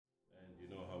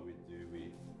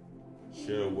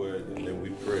share a word and then we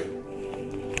pray.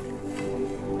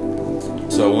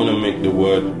 So I want to make the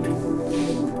word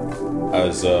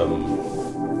as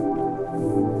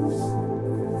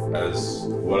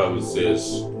what I would say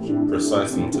is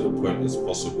precise and to the point as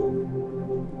possible.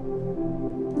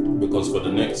 Because for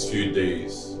the next few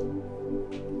days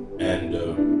and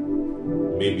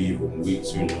maybe even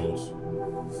weeks, who knows,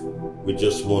 we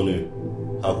just want to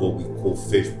have what we call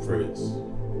faith prayers.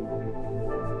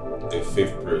 Okay,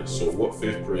 faith prayers. So what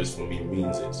faith prayers for me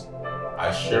means is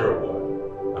I share a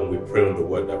word and we pray on the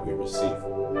word that we receive.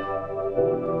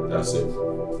 That's it.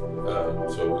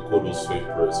 So we call those faith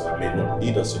prayers. I may not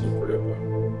lead us in a prayer,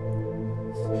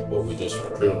 but we just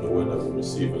pray on the word that we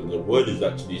receive. And the word is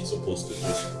actually supposed to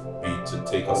just be to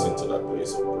take us into that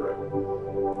place of prayer.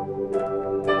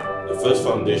 The first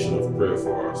foundation of prayer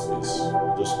for us is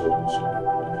just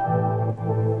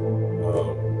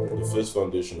the first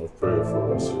foundation of prayer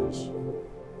for us is,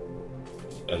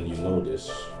 and you know this,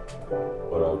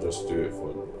 but I'll just do it for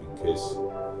in case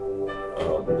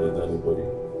there's anybody,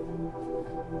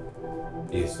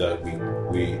 is that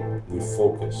we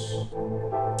focus,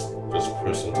 just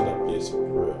press into that place of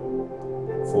prayer,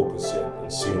 focusing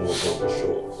and seeing what God will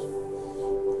show us.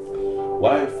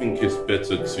 Why I think it's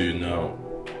better to now,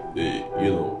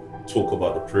 talk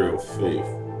about the prayer of faith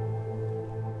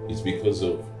is because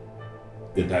of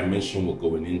the dimension we're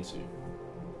going into.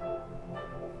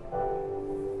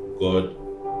 God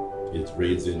is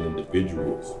raising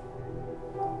individuals,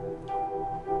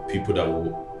 people that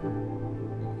will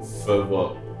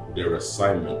further their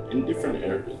assignment in different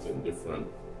areas, in different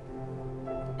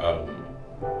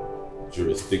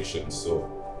jurisdictions. So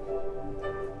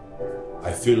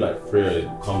I feel like prayer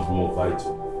becomes more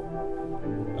vital.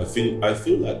 I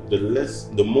feel like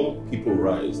the more people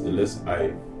rise, the less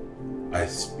I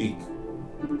speak.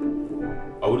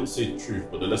 I wouldn't say truth,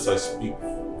 but the less I speak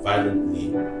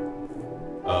violently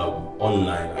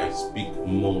online, I speak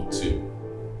more to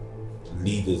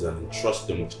leaders and entrust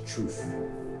them with truth.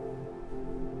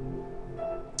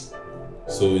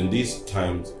 So in these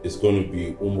times, it's going to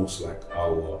be almost like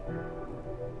our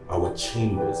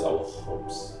chambers, our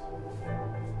hubs,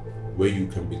 where you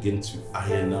can begin to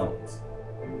iron out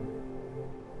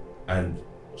and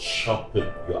sharpen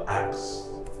your axe,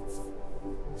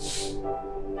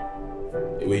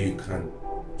 where you can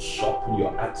sharpen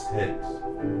your axe head.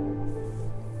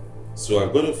 So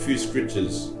I've got a few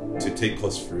scriptures to take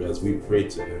us through as we pray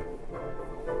today,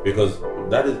 because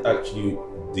that is actually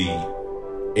the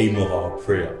aim of our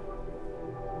prayer,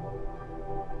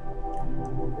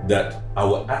 that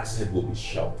our axe head will be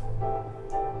sharp.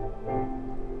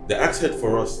 The axe head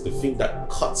for us, the thing that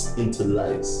cuts into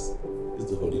lives, is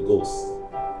the Holy Ghost.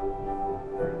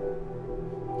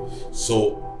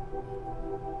 So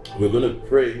we're going to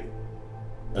pray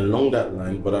along that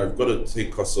line, but I've got to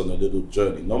take us on a little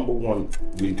journey. Number one,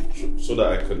 so that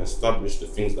I can establish the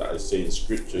things that I say in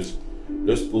scriptures,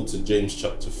 let's go to James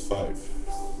chapter 5.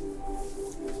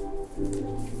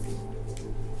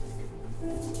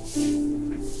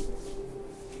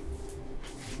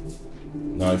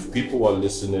 Now, if people are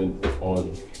listening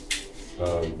on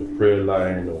the prayer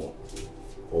line or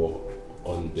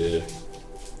on the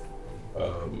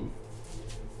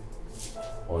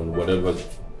on whatever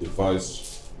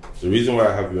device, the reason why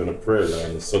I have you on a prayer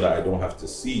line is so that I don't have to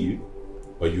see you,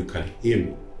 but you can hear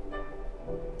me.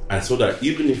 And so that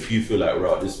even if you feel like,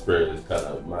 wow, this prayer is kind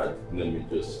of mad, let me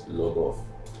just log off,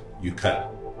 you can.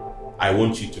 I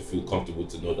want you to feel comfortable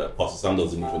to know that Pastor Sam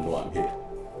doesn't even know I'm here.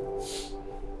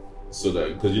 So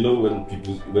that, because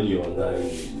when you're online,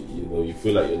 you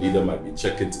feel like your leader might be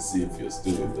checking to see if you're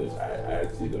still with them. I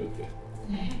actually don't care.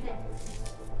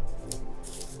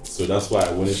 So that's why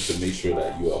I wanted to make sure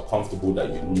that you are comfortable, that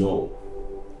you know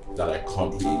that I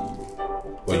can't hear you,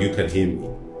 but you can hear me.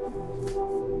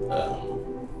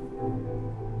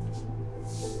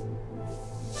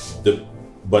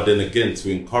 But then again,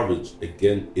 to encourage,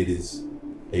 again, it is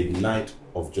a night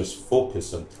of just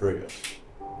focus and prayer.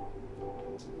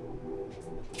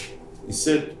 He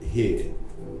said here,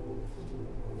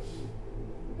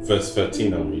 verse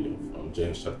 13, I'm reading from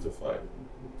James chapter 5.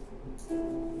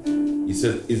 He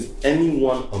says, is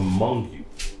anyone among you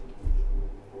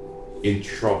in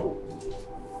trouble?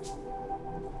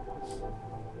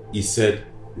 He said,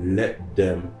 let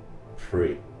them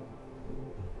pray.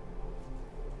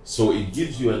 So it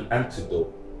gives you an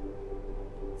antidote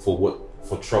for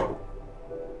trouble.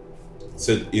 It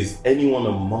said, is anyone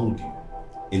among you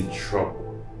in trouble?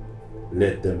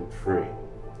 Let them pray.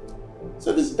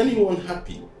 So is anyone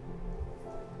happy?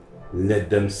 Let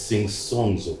them sing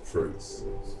songs of praise.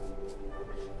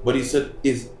 But he said,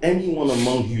 is anyone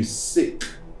among you sick?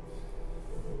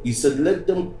 He said, let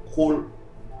them call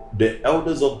the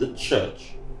elders of the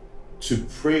church to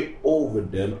pray over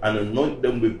them and anoint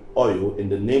them with oil in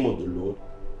the name of the Lord,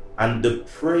 and the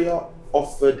prayer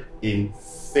offered in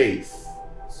faith.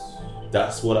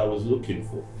 That's what I was looking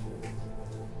for.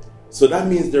 So that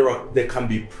means there can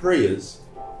be prayers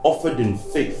offered in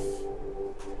faith,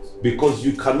 because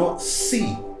you cannot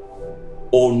see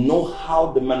or know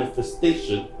how the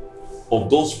manifestation of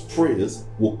those prayers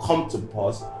will come to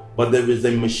pass, but there is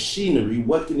a machinery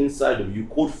working inside of you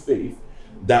called faith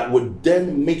that would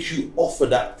then make you offer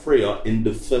that prayer in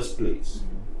the first place.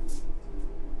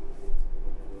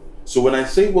 So when I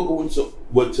say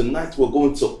tonight we're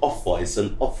going to offer, it's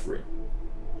an offering.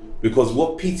 Because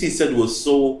what PT said was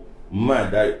so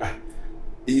mad.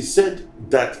 He said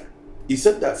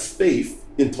that faith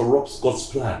interrupts God's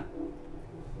plan.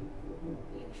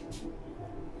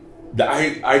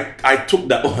 I took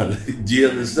that one. Do you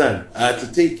understand? I had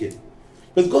to take it.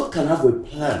 Because God can have a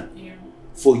plan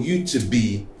for you to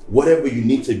be whatever you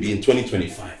need to be in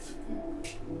 2025.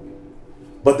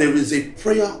 But there is a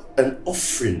prayer, an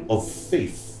offering of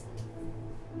faith.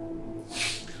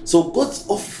 So God's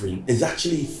offering is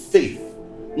actually faith.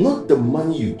 Not the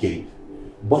money you gave,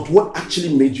 but what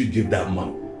actually made you give that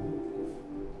money.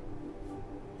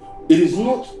 It is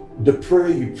not the prayer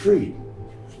you prayed,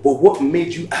 but what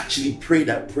made you actually pray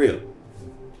that prayer.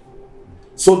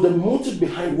 So the motive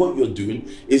behind what you're doing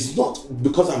is not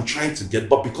because I'm trying to get,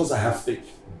 but because I have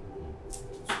faith.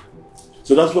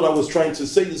 So that's what I was trying to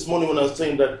say this morning when I was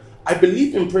saying that I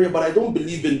believe in prayer, but I don't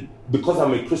believe in because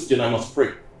I'm a Christian I must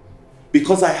pray.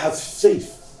 Because I have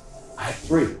faith, I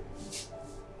pray.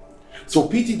 So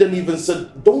PT then even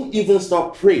said, don't even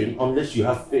start praying unless you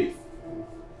have faith.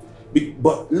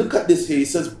 But look at this here. He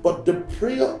says, but the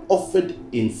prayer offered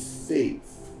in faith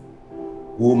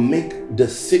will make the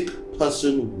sick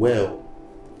person well.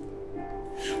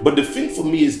 But the thing for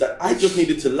me is that I just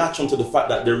needed to latch onto the fact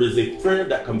that there is a prayer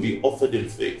that can be offered in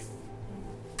faith.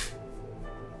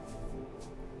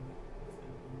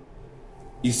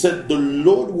 He said, the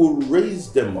Lord will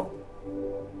raise them up.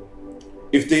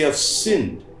 If they have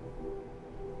sinned,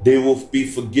 they will be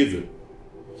forgiven.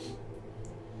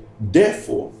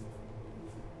 Therefore,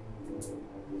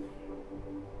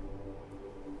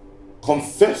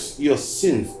 confess your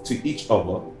sins to each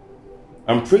other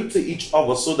and pray to each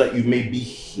other so that you may be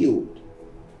healed.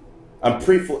 And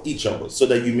pray for each other so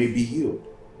that you may be healed.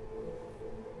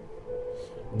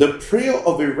 The prayer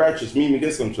of a righteous, me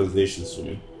get some translations for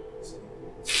me.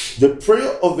 The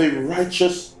prayer of a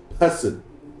righteous person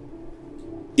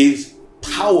is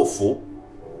powerful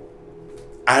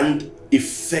and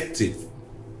effective.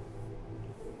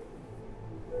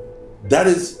 That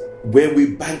is where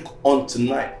we bank on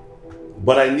tonight.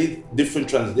 But I need different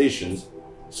translations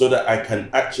so that I can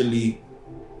actually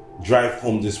drive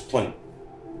home this point.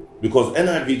 Because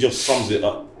NIV just sums it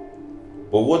up.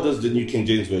 But what does the New King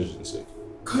James Version say?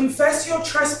 Confess your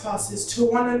trespasses to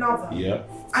one another. Yeah.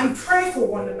 And pray for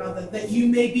one another that you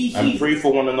may be healed. And pray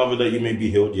for one another that you may be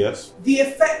healed, yes. The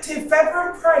effective,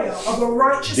 fervent prayer of a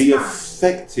righteous man. The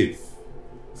effective,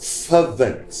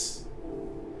 fervent.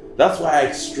 That's why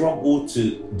I struggle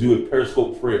to do a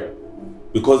periscope prayer.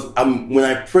 Because when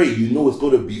I pray, you know it's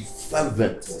going to be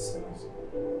fervent.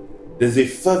 There's a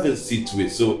fervency to it.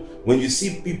 So when you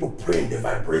see people praying, they're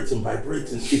vibrating,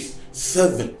 it's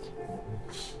fervent.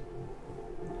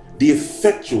 The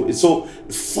effectual. It's so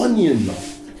funny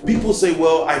enough. People say,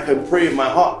 well, I can pray in my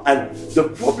heart. And the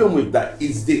problem with that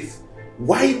is this.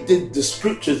 Why did the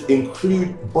scriptures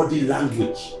include body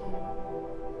language?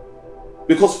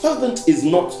 Because fervent is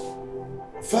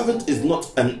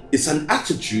it's an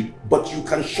attitude, but you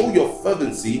can show your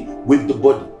fervency with the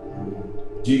body.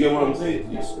 Do you get what I'm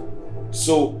saying? Yes, sir.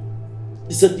 So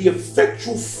it's the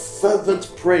effectual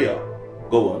fervent prayer.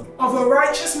 Go on. Of a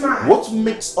righteous man. What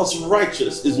makes us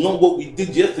righteous is not what we did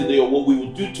yesterday or what we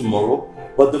will do tomorrow,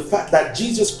 but the fact that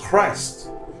Jesus Christ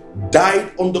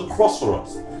died on the cross for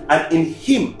us, and in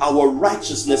him our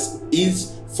righteousness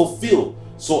is fulfilled.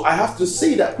 So I have to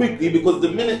say that quickly, because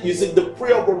the minute you say the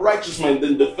prayer of a righteous man,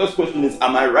 then the first question is,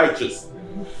 am I righteous?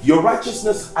 Your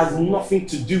righteousness has nothing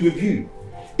to do with you.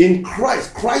 In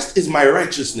Christ is my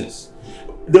righteousness.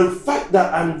 The fact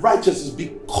that I'm righteous is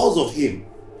because of him.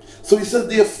 So he says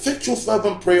the effectual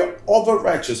fervent prayer of a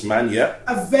righteous man,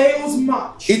 avails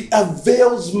much. It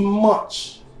avails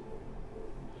much.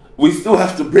 We still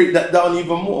have to break that down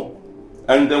even more.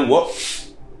 And then what?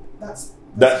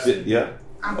 That's it, yeah?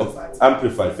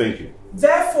 Amplified, thank you.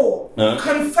 Therefore,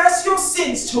 confess your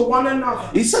sins to one another.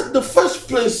 He said the first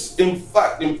place, in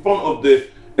fact, in front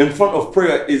of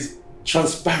prayer is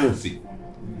transparency.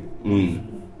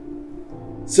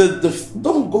 said,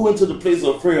 don't go into the place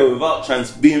of prayer without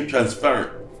being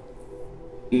transparent.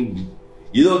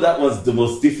 You know, that was the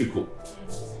most difficult.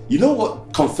 You know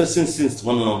what confessing sins to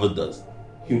one another does?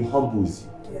 He humbles you.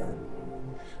 Yeah.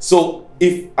 So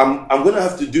if I'm going to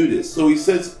have to do this. So he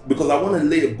says, because I want to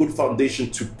lay a good foundation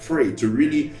to pray, to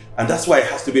really, and that's why it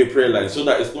has to be a prayer line, so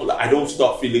that it's not like I don't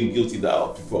start feeling guilty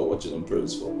that people are watching on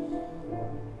prayers for.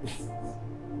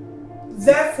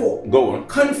 Therefore, go on.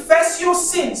 Confess your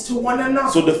sins to one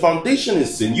another. So the foundation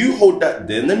is sin. You hold that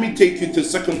there. Let me take you to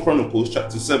 2 Chronicles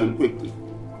chapter 7 quickly.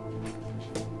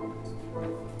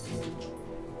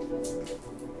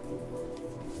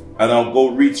 And I'll go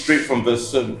read straight from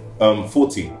verse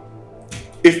 14.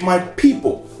 If my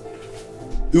people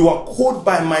who are called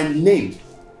by my name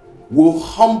will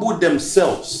humble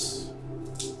themselves,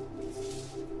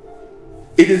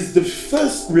 it is the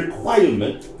first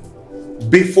requirement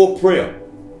before prayer.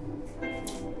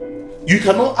 You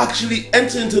cannot actually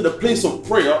enter into the place of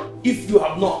prayer if you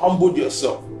have not humbled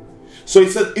yourself. So he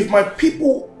said, if my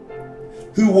people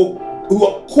who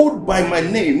are called by my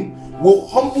name will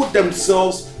humble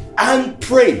themselves and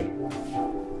pray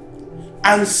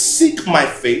and seek my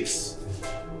face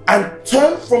and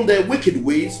turn from their wicked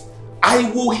ways, I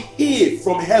will hear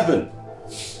from heaven.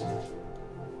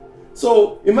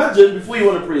 So imagine before you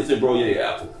want to pray, say, bro,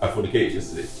 I fornicated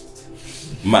yesterday.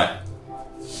 Man,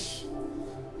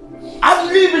 I'm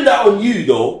leaving that on you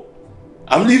though.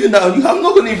 I'm leaving that on you. I'm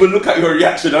not going to even look at your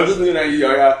reaction. I'm just looking at you.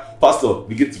 Pastor,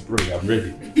 begin to pray. I'm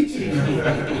ready.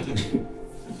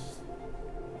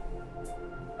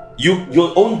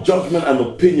 Your own judgment and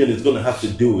opinion is going to have to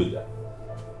deal with that.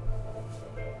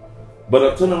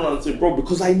 But I turn around and say, bro,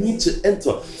 because I need to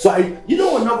enter. So you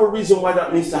know another reason why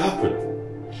that needs to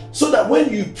happen? So that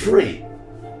when you pray,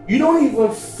 you don't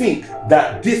even think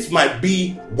that this might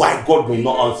be why God may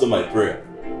not answer my prayer.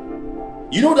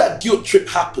 You know that guilt trip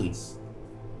happens.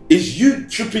 It's you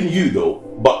tripping you though,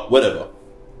 but whatever.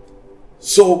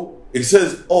 So it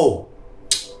says, oh,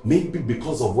 maybe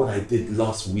because of what I did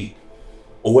last week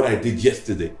or what I did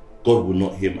yesterday, God will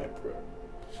not hear my prayer.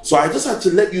 So I just had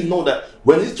to let you know that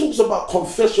when it talks about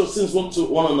confess your sins one to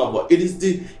one another, it is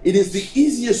the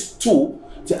easiest tool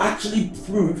to actually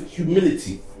prove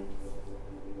humility.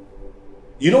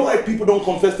 You know why people don't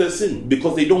confess their sin?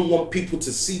 Because they don't want people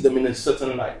to see them in a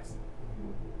certain light.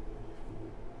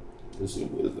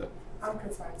 Listen, what is that?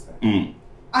 Amplified, sir.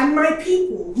 And my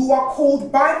people who are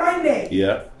called by my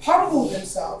name humble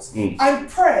themselves and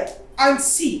pray and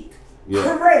seek,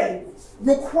 pray,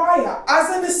 require as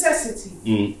a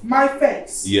necessity my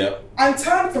face and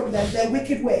turn from them their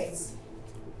wicked ways.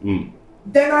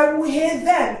 Then I will hear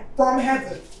them from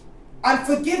heaven and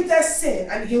forgive their sin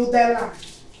and heal their land.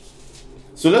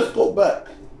 So let's go back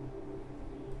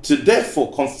to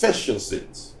therefore confess your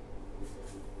sins.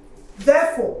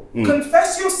 Therefore,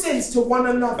 confess your sins to one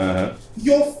another,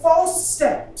 your false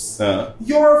steps,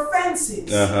 your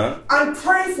offenses, and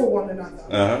pray for one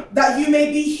another, that you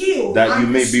may be healed. That you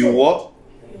may be what?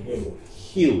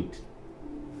 Healed.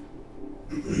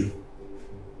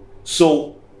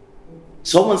 So,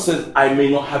 someone says, I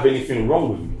may not have anything wrong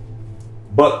with me.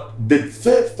 But the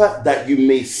very fact that you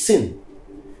may sin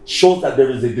shows that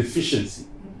there is a deficiency.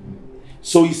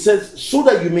 So he says, so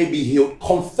that you may be healed,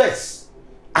 confess.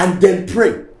 And then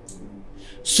pray,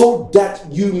 so that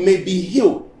you may be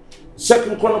healed.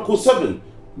 2 Chronicles 7.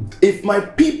 If my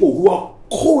people who are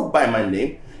called by my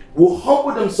name will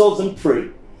humble themselves and pray,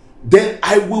 then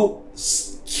I will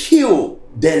heal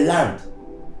their land.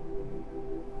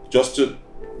 Just to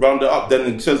round it up,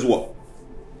 then it says what?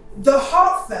 The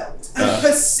heartfelt and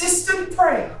persistent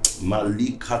prayer.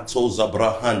 Malikato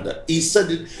Zabrahanda. He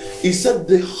said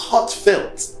the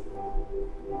heartfelt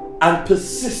and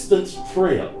persistent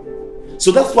prayer.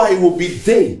 So that's why it will be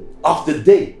day after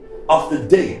day after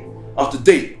day after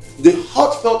day. The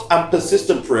heartfelt and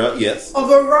persistent prayer, yes.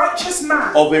 Of a righteous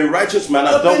man. Of a righteous man.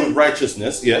 I've done with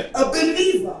righteousness, yeah. A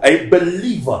believer. A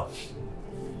believer.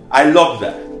 I love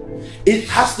that. It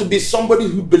has to be somebody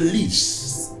who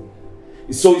believes.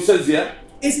 So it says here.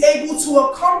 Is able to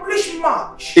accomplish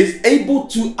much. Is able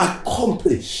to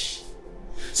accomplish.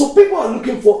 So people are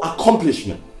looking for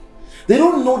accomplishment. They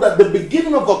don't know that the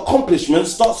beginning of accomplishment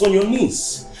starts on your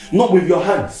knees, not with your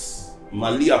hands.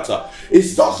 Maliata. It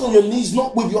starts on your knees,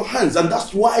 not with your hands. And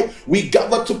that's why we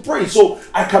gather to pray. So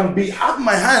I can have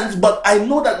my hands, but I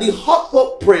know that the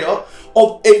heartfelt prayer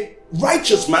of a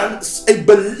righteous man, a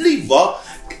believer,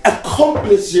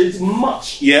 accomplishes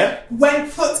much,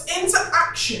 when put into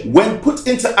action. When put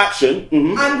into action.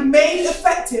 And made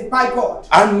effective by God.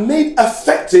 And made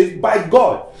effective by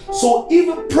God. So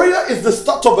even prayer is the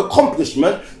start of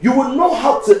accomplishment. You will know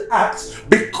how to act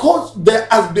because there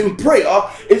has been prayer.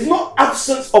 It's not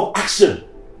absence of action.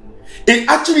 It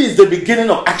actually is the beginning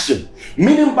of action.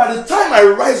 Meaning by the time I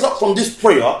rise up from this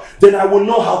prayer, then I will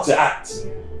know how to act.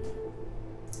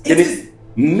 It is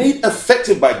made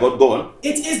effective by God. Go on.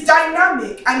 It is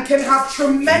dynamic and can have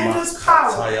tremendous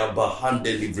power.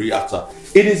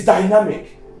 It is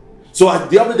dynamic. So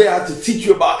the other day I had to teach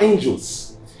you about angels.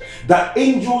 That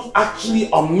angels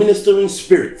actually are ministering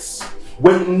spirits.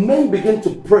 When men begin to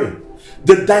pray,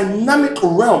 the dynamic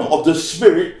realm of the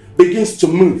spirit begins to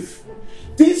move.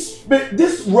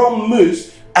 This realm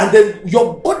moves, and then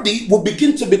your body will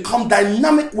begin to become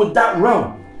dynamic with that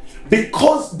realm.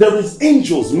 Because there is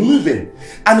angels moving,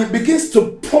 and it begins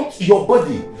to prompt your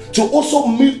body to also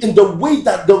move in the way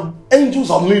that the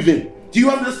angels are moving. Do you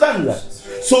understand that?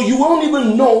 So you won't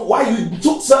even know why you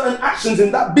took certain actions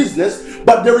in that business,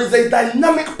 but there is a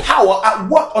dynamic power at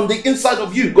work on the inside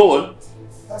of you. Go on.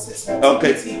 That's it, sir.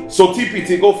 Okay. TPT. So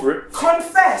TPT, go for it.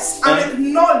 Confess and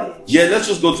acknowledge. Yeah, let's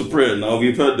just go to prayer now.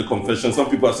 We've heard the confession. Some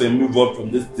people are saying move on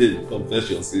from this thing.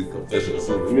 Confession, confession.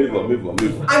 Move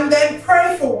on. And then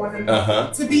pray for one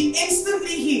another to be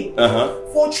instantly healed.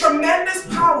 For tremendous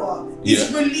power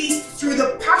is released through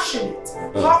the passionate,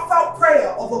 heartfelt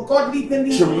prayer of a godly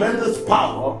believer. Tremendous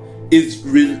power is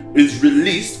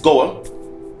released. Go on.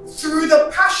 Through the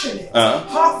passionate,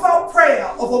 heartfelt prayer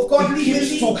of a godly believer. He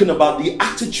keeps talking about the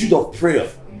attitude of prayer.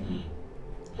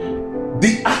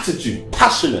 The attitude,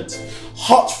 passionate,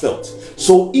 heartfelt.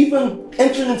 So even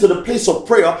entering into the place of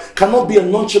prayer cannot be a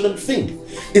nonchalant thing.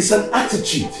 It's an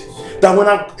attitude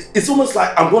that it's almost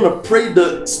like I'm going to pray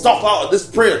the stuff out of this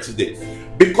prayer today.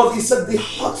 Because he said the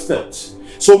heartfelt.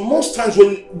 So most times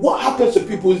what happens to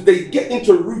people is they get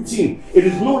into a routine. It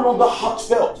is no longer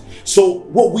heartfelt. So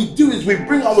what we do is we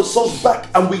bring ourselves back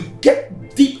and we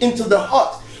get deep into the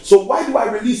heart. So why do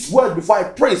I release word before I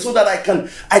pray? So that I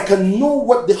can know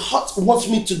what the heart wants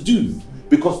me to do.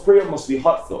 Because prayer must be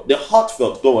heartfelt. The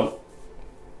heartfelt, go on.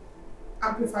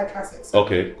 Amplified Classics.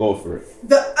 Okay, go for it.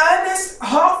 The earnest,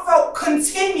 heartfelt,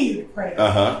 continued prayer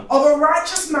of a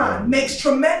righteous man makes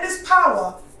tremendous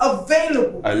power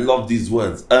available. I love these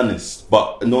words. Earnest,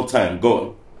 but no time. Go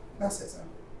on. That's it, sir.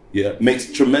 Yeah,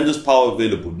 makes tremendous power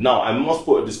available. Now, I must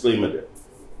put a disclaimer there.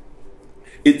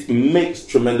 It makes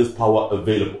tremendous power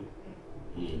available.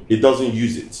 It doesn't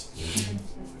use it.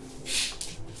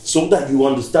 So that you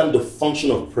understand the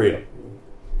function of prayer.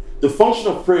 The function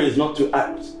of prayer is not to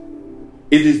act.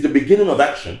 It is the beginning of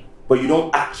action, but you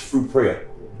don't act through prayer.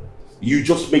 You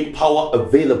just make power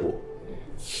available.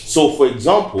 So, for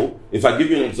example, if I give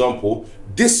you an example,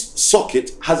 this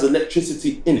socket has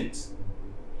electricity in it.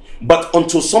 But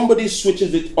until somebody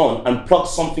switches it on and plugs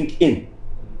something in,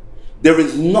 there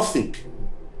is nothing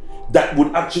that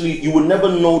would you will never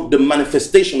know the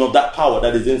manifestation of that power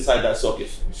that is inside that socket.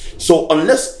 So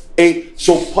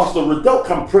so Pastor Riddell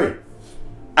can pray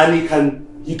and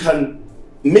he can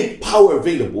make power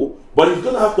available, but he's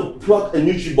going to have to plug a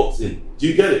NutriBox in. Do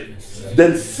you get it?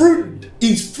 Then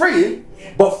he's praying,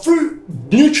 but through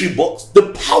NutriBox,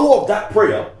 the power of that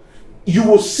prayer, you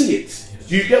will see it.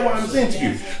 Do you get what I'm saying to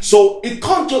you? So it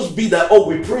can't just be that,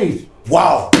 we prayed.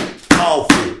 Wow,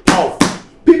 powerful.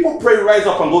 People pray, rise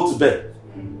up and go to bed.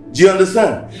 Do you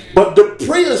understand? But the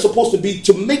prayer is supposed to be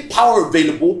to make power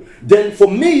available. Then for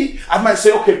me, I might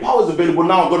say, okay, power is available.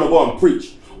 Now I'm going to go and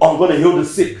preach. Or I'm going to heal the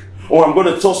sick. Or I'm going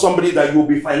to tell somebody that you'll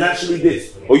be financially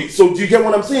this. So do you get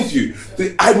what I'm saying to you?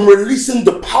 I'm releasing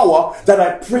the power that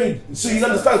I prayed. So you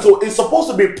understand? So it's supposed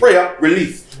to be prayer,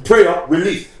 release. Prayer,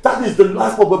 release. That is the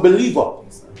life of a believer.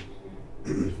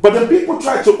 But then people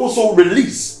try to also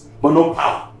release, but no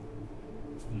power.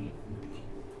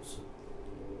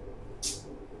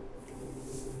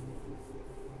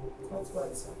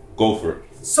 Go for it.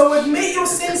 So admit your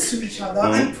sins to each other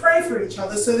and pray for each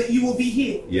other so that you will be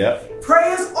healed. Yeah.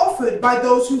 Prayers offered by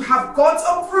those who have God's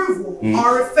approval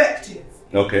are effective.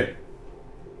 Okay.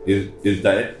 Is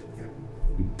that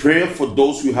it? Prayer for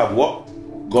those who have what?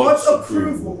 God's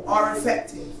approval are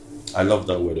effective. I love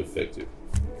that word, effective.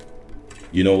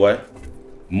 You know why?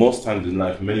 Most times in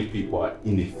life, many people are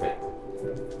ineffective.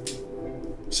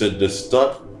 So at the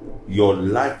start, your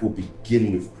life will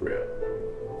begin with prayer.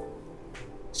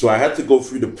 So I had to go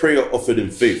through the prayer offered in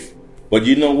faith. But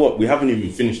you know what? We haven't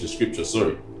even finished the scripture,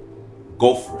 sorry.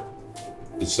 Go for it.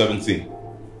 It's 17.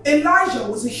 Elijah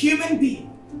was a human being,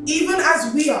 even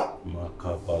as we are.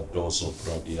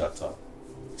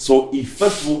 So he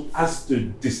first of all has to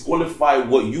disqualify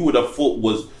what you would have thought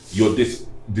was your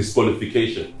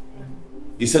disqualification.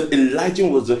 He said Elijah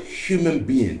was a human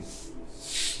being,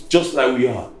 just like we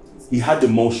are. He had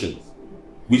emotions.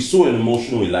 We saw an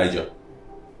emotional Elijah.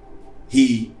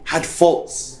 He had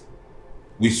faults.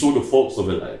 We saw the faults of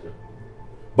Elijah.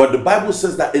 But the Bible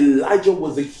says that Elijah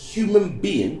was a human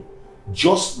being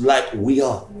just like we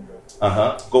are.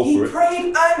 Go for it. He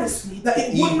prayed earnestly that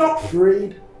it would not... He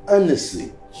prayed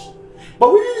earnestly.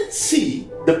 But we didn't see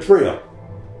the prayer.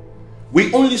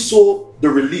 We only saw the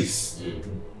release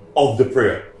of the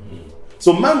prayer.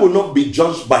 So man will not be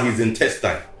judged by his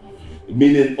intestine.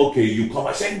 Meaning, okay, you come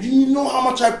and say, do you know how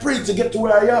much I prayed to get to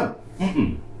where I am?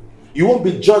 You won't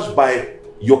be judged by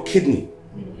your kidney.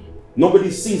 Nobody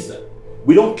sees that.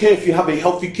 We don't care if you have a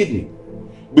healthy kidney.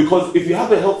 Because if you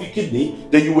have a healthy kidney,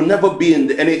 then you will never be in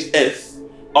the NHS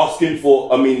asking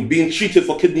for, being treated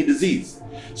for kidney disease.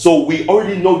 So we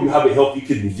already know you have a healthy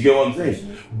kidney. Do you get what I'm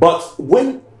saying? But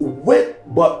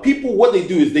people, what they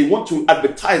do is they want to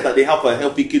advertise that they have a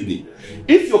healthy kidney.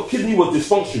 If your kidney was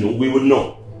dysfunctional, we would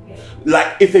know.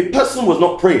 Like if a person was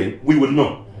not praying, we would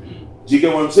know. Do you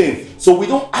get what I'm saying? So we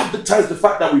don't advertise the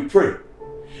fact that we pray.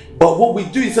 But what we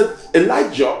do is that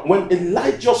when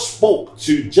Elijah spoke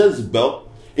to Jezebel,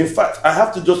 in fact, I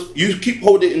have to you keep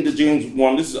holding in the James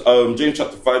 1. This is James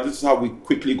chapter 5. This is how we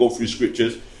quickly go through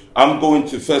scriptures. I'm going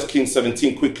to 1 Kings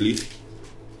 17 quickly.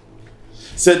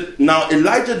 Said, now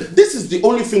Elijah, this is the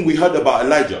only thing we heard about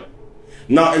Elijah.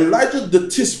 Now Elijah the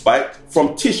Tishbite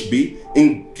from Tishbe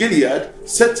in Gilead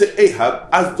said to Ahab,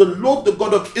 as the Lord the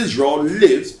God of Israel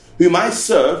lives, whom I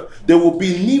serve, there will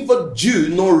be neither dew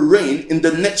nor rain in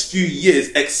the next few years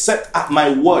except at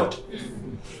my word.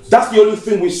 That's the only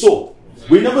thing we saw.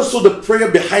 We never saw the prayer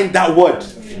behind that word.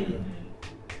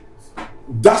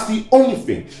 That's the only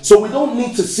thing. So we don't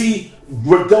need to see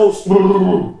Riddell's.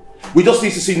 We just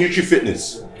need to see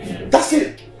Nutri-Fitness. That's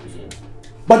it.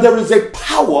 But there is a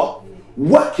power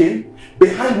working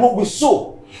behind what we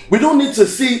saw. We don't need to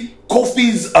see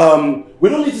Kofi's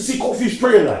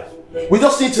prayer life. We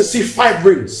just need to see 5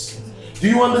 rings. Do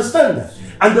you understand that?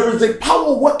 And there is a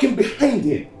power working behind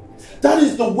it. That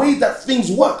is the way that things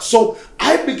work. So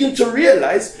I begin to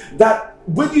realize that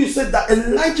when you said that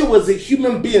Elijah was a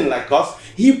human being like us,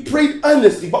 he prayed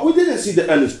earnestly, but we didn't see the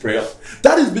earnest prayer.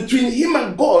 That is between him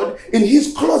and God in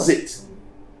his closet.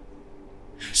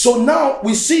 So now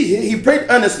we see here, he prayed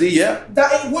earnestly, yeah?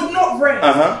 That it would not rain.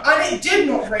 And it did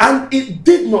not rain. And it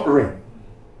did not rain.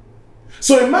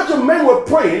 So imagine men were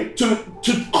praying to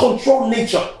control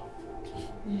nature.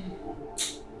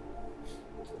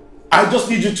 I just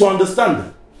need you to understand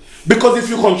that. Because if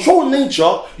you control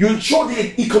nature, you control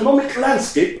the economic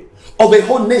landscape of a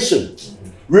whole nation.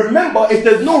 Remember, if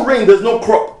there's no rain, there's no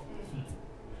crop.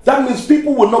 That means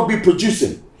people will not be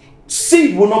producing.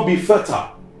 Seed will not be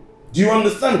fertile. Do you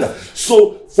understand that?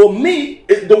 So for me,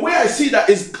 the way I see that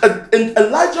is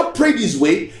Elijah prayed his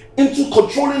way into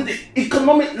controlling the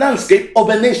economic landscape of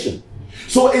a nation.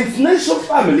 So a nation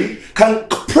family can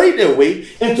pray their way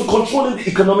into controlling the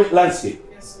economic landscape.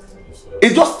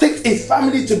 It just takes a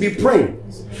family to be praying.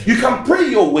 You can pray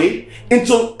your way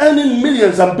into earning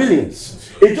millions and billions.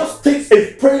 It just takes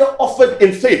a prayer offered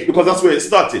in faith, because that's where it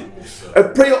started. A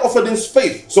prayer offered in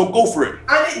faith. So go for it.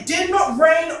 And it did not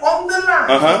rain on the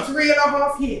land for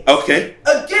 3.5 years. Okay.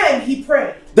 Again, he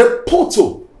prayed. The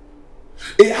portal.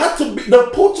 It had to be the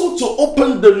portal to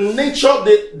open the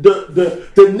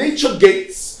nature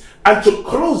gates, and to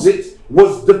close it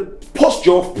was the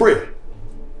posture of prayer.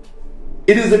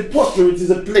 It is a posture, it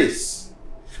is a place.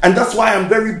 And that's why I'm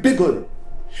very big on it.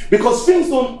 Because things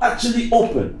don't actually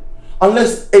open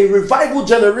unless a revival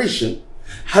generation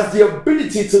has the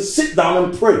ability to sit down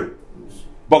and pray.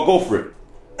 But go for it.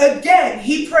 Again,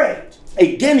 he prayed.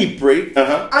 Again, he prayed.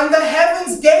 And the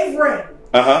heavens gave rain.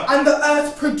 And the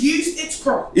earth produced its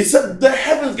crop. He said the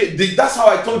heavens gave. That's how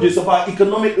I told you it's about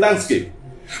economic landscape.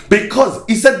 Because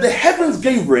he said the heavens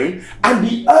gave rain and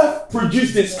the earth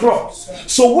produced its crops.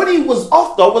 So what he was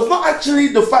after was not actually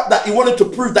the fact that he wanted to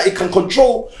prove that he can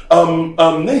control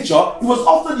nature. He was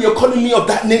after the economy of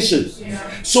that nation.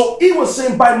 So he was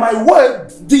saying, by my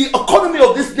word, the economy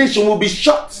of this nation will be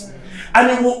shut. And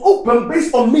it will open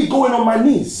based on me going on my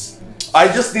knees. I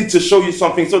just need to show you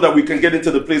something so that we can get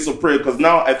into the place of prayer, because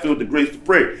now I feel the grace to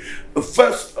pray.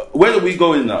 First, where are we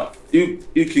going now? You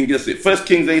can guess it. 1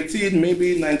 Kings 18,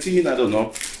 maybe 19, I don't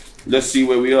know. Let's see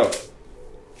where we are.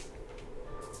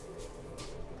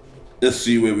 Let's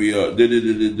see where we are. Where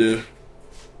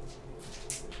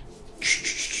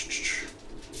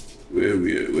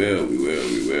are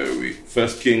we? 1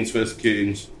 Kings.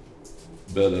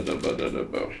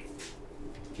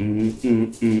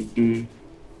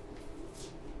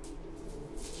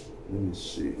 Let me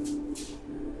see.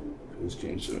 1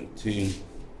 Kings 17.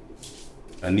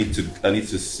 I need to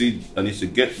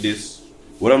get this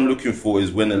What I'm looking for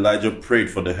is when Elijah prayed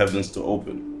for the heavens to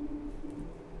open.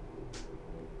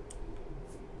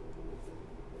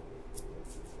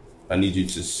 I need you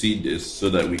to see this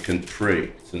so that we can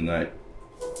pray tonight.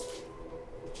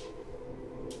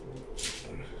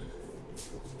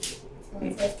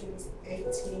 Kings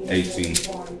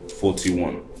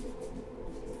 18:41.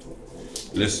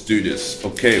 Let's do this.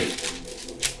 Okay.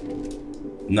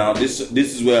 Now this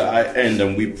is where I end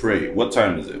and we pray. What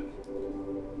time is it?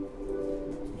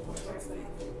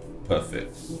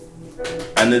 Perfect.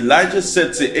 And Elijah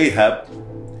said to Ahab,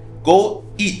 "Go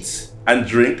eat and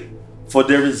drink, for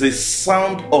there is a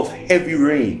sound of heavy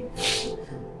rain."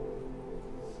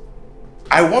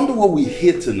 I wonder what we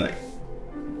hear tonight.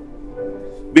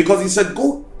 Because he said,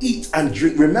 "Go eat and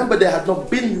drink." Remember, there had not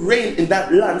been rain in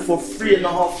that land for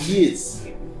 3.5 years.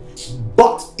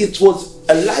 But it was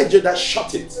Elijah that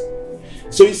shut it.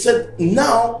 So he said,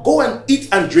 "Now go and eat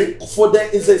and drink, for there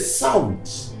is a sound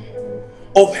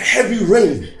of heavy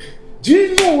rain." Do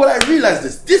you know what I realized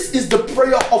this? This is the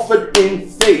prayer offered in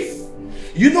faith.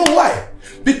 You know why?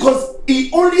 Because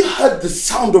he only heard the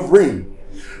sound of rain.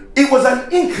 It was an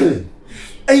inkling.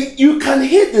 And you can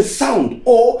hear the sound,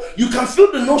 or you can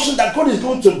feel the notion that God is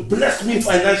going to bless me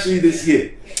financially this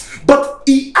year. But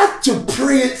he had to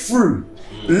pray it through.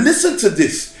 Listen to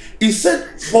this. He said,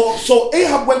 so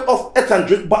Ahab went off, ate and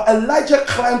drink, but Elijah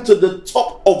climbed to the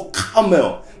top of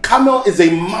Carmel. Carmel is a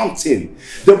mountain,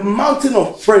 the mountain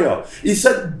of prayer. He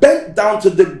said, bent down to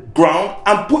the ground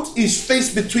and put his face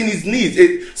between his knees.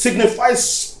 It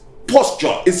signifies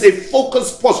posture. It's a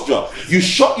focused posture. You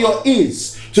shut your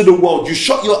ears to the world. You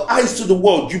shut your eyes to the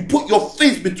world. You put your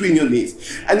face between your knees.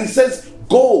 And he says,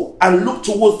 "Go and look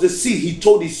towards the sea," he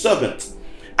told his servant.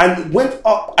 And went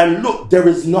up and looked, there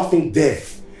is nothing there.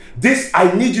 This,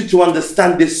 I need you to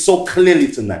understand this so clearly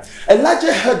tonight.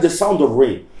 Elijah heard the sound of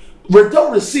rain.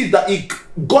 Redel received that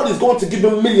God is going to give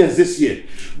him millions this year.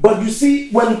 But you see,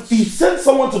 when he sent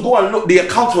someone to go and look, the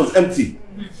account was empty.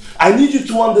 I need you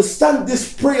to understand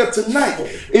this prayer tonight.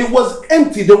 It was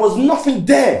empty. There was nothing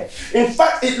there. In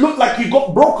fact, it looked like he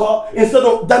got broker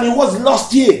than it was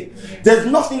last year. There's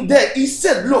nothing there. He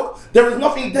said, "Look, there is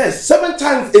nothing there." 7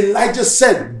 times Elijah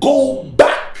said, "Go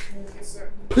back."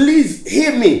 Please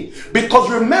hear me, because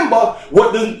remember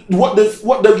what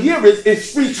the year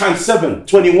is 3 times 7,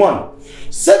 21.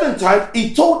 7 times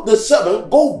he told the servant,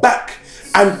 "Go back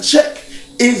and check."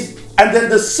 And then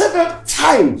the 7th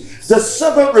time, the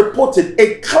servant reported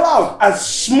a cloud as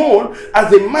small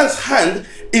as a man's hand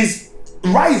is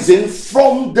rising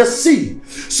from the sea.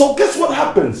 So guess what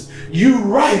happens? You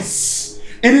rise.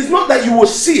 It is not that you will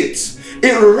see it.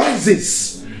 It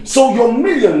rises. So your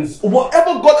millions,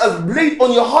 whatever God has laid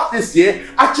on your heart this year,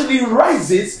 actually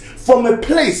rises from a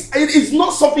place. It is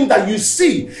not something that you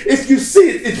see. If you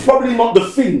see it, it's probably not the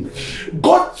thing.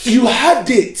 God, you had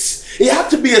it. It had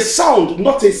to be a sound,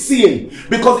 not a seeing.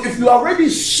 Because if you already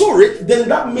saw it, then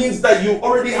that means that you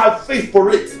already have faith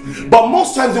for it. But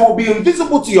most times it will be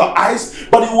invisible to your eyes,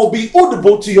 but it will be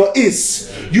audible to your ears.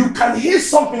 You can hear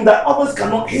something that others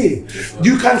cannot hear.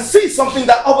 You can see something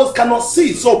that others cannot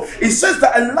see. So it says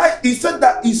that he said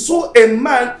that he saw a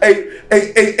man,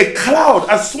 a cloud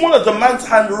as small as a man's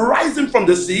hand rising from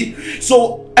the sea.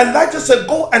 So Elijah said,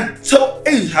 "Go and tell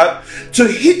Ahab to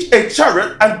hitch a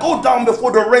chariot and go down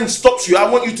before the rain stops you." I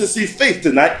want you to see faith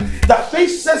tonight. That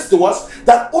faith says to us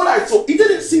that all I saw, he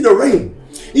didn't see the rain.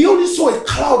 He only saw a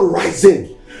cloud rising.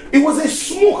 It was a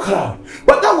small cloud.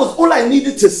 But that was all I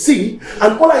needed to see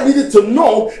and all I needed to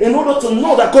know in order to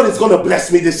know that God is going to bless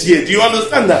me this year. Do you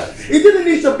understand that? It didn't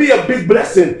need to be a big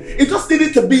blessing. It just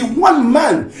needed to be one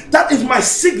man. That is my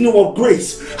signal of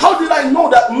grace. How did I know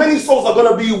that many souls are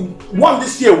going to be one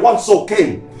this year? One soul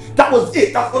came. That was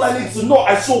it. That's all I needed to know.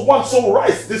 I saw one soul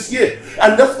rise this year.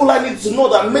 And that's all I needed to know,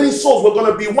 that many souls were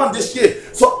going to be one this year.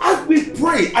 So as we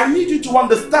pray, I need you to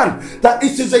understand that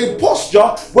it is a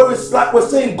posture where it's like we're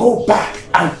saying, "Go back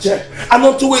and check." And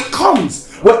until it comes,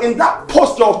 we're in that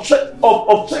posture of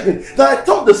checking. Then I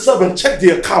told the servant, "Check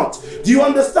the account." Do you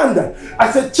understand that?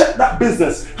 I said, "Check that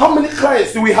business. How many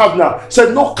clients do we have now?"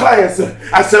 Said, "No clients."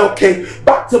 I said, "Okay,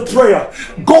 back to prayer.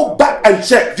 Go back and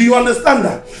check." Do you understand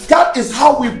that? That is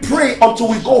how we pray until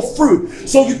we go through.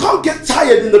 So you can't get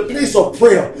tired in the place of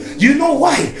prayer. You know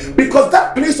why? Because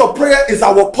that place of prayer is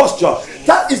our posture.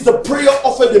 That is the prayer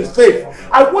offered in faith.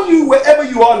 I want you, wherever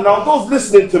you are now, those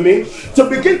listening to me, to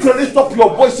begin to lift up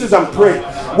your voices and pray.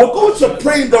 We're going to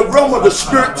pray in the realm of the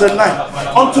Spirit tonight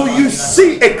until you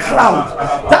see a cloud.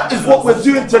 That is what we're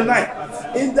doing tonight.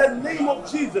 In the name of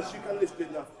Jesus.